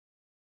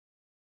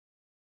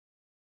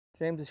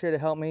James is here to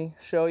help me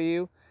show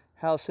you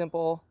how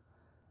simple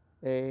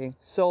a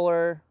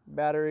solar,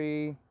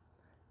 battery,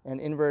 and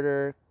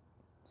inverter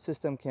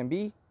system can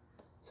be.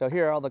 So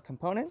here are all the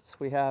components.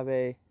 We have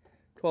a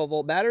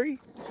 12-volt battery.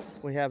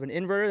 We have an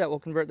inverter that will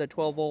convert the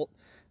 12-volt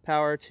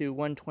power to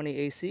 120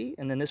 AC,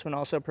 and then this one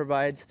also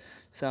provides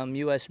some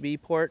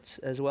USB ports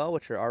as well,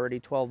 which are already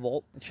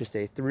 12-volt. It's just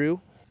a through.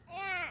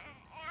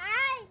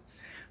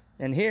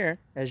 And here,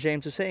 as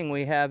James was saying,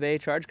 we have a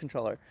charge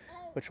controller,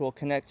 which will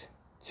connect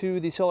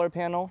to the solar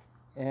panel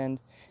and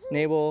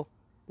enable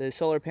the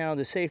solar panel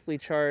to safely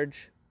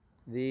charge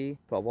the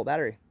 12-volt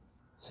battery.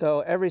 So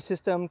every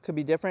system could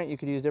be different. You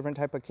could use different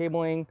type of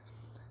cabling.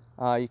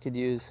 You could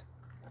use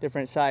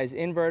different size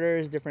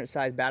inverters, different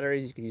size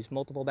batteries. You could use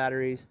multiple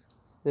batteries.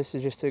 This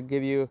is just to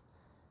give you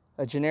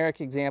a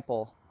generic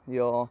example.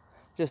 You'll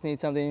just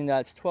need something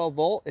that's 12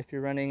 volt if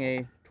you're running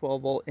a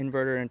 12 volt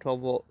inverter and 12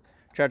 volt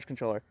charge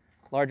controller.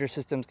 Larger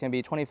systems can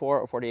be 24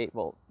 or 48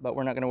 volt, but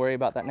we're not going to worry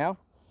about that now.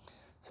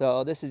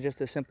 So this is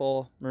just a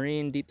simple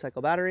marine deep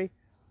cycle battery,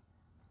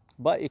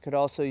 but you could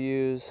also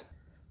use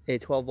a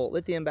 12 volt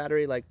lithium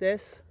battery like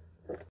this,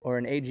 or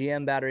an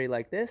AGM battery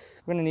like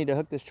this. We're going to need to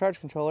hook this charge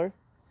controller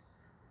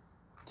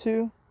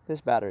to this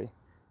battery.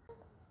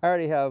 I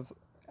already have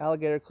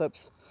alligator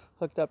clips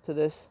hooked up to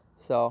this,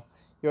 so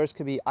yours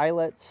could be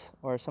eyelets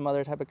or some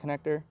other type of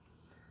connector.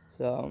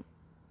 So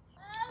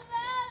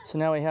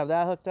now we have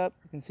that hooked up.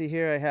 You can see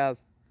here I have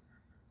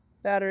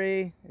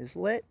battery is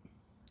lit.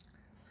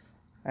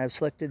 I have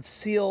selected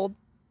sealed,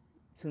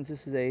 since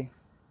this is a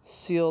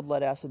sealed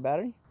lead acid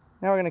battery.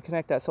 Now we're going to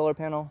connect that solar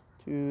panel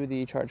to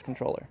the charge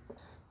controller.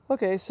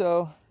 Okay,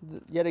 so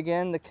yet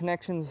again the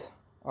connections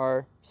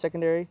are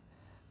secondary.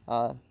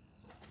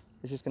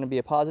 It's just going to be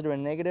a positive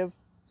and negative,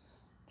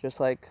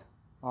 just like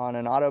on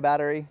an auto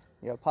battery.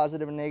 You have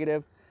positive and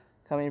negative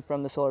coming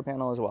from the solar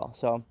panel as well.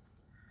 So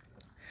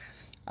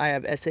I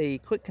have SAE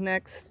quick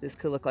connects. This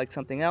could look like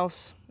something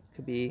else. It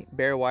could be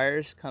bare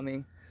wires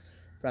coming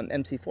from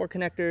MC4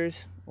 connectors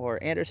or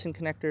Anderson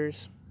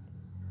connectors.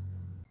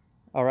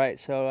 All right,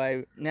 so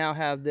I now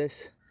have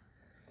this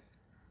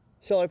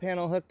solar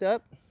panel hooked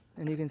up,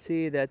 and you can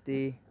see that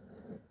the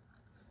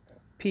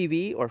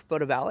PV, or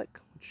photovoltaic,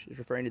 which is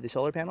referring to the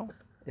solar panel,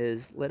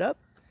 is lit up.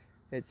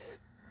 It's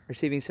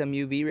receiving some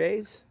UV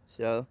rays,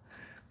 so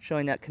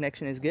showing that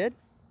connection is good.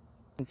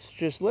 It's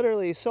just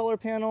literally a solar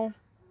panel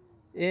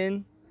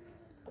in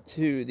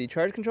to the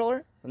charge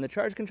controller, from the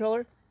charge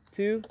controller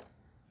to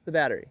the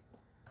battery.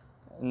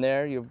 And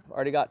there you've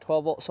already got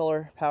 12 volt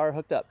solar power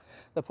hooked up.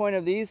 The point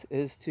of these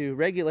is to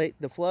regulate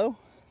the flow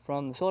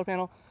from the solar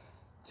panel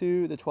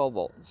to the 12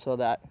 volt so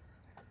that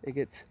it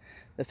gets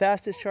the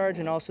fastest charge,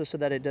 and also so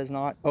that it does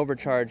not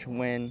overcharge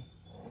when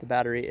the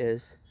battery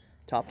is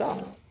topped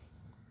off.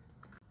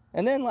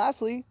 And then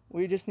lastly,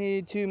 we just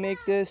need to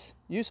make this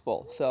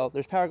useful. So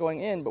there's power going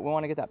in, but we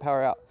want to get that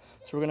power out.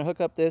 So we're going to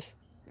hook up this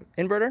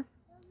inverter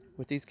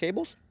with these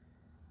cables,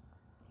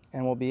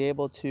 and we'll be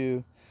able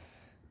to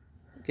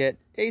get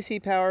AC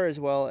power as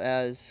well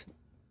as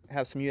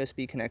have some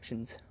USB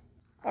connections.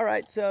 All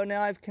right, so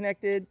now I've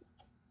connected,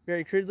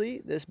 very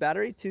crudely, this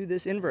battery to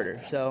this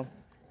inverter. So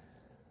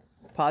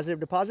positive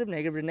to positive,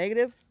 negative to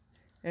negative.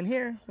 And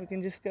here we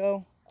can just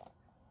go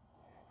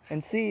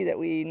and see that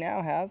we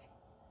now have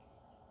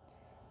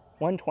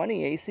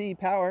 120 AC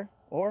power,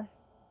 or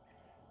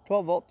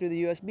 12 volt through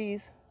the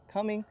USBs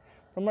coming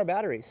from our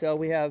battery. So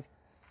we have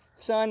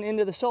sun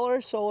into the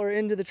solar, solar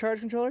into the charge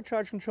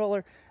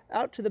controller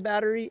out to the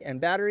battery,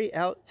 and battery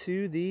out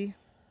to the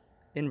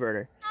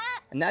inverter.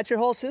 And that's your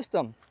whole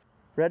system,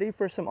 ready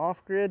for some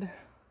off-grid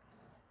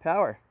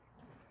power,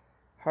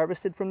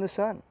 harvested from the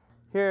sun.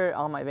 Here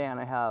on my van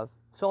I have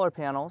solar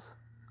panels,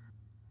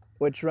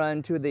 which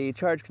run to the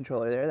charge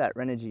controller there, that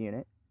Renogy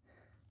unit,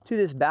 to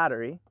this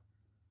battery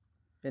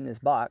in this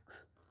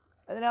box,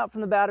 and then out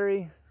from the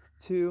battery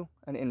to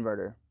an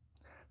inverter.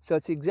 So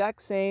it's the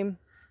exact same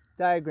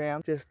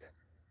diagram, just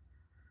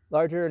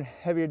larger and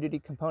heavier duty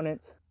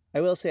components. I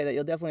will say that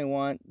you'll definitely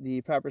want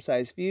the proper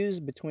size fuse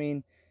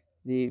between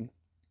the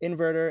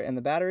inverter and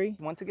the battery.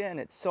 Once again,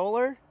 it's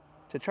solar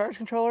to charge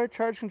controller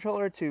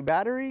to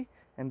battery,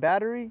 and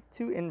battery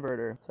to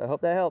inverter. So I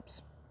hope that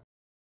helps.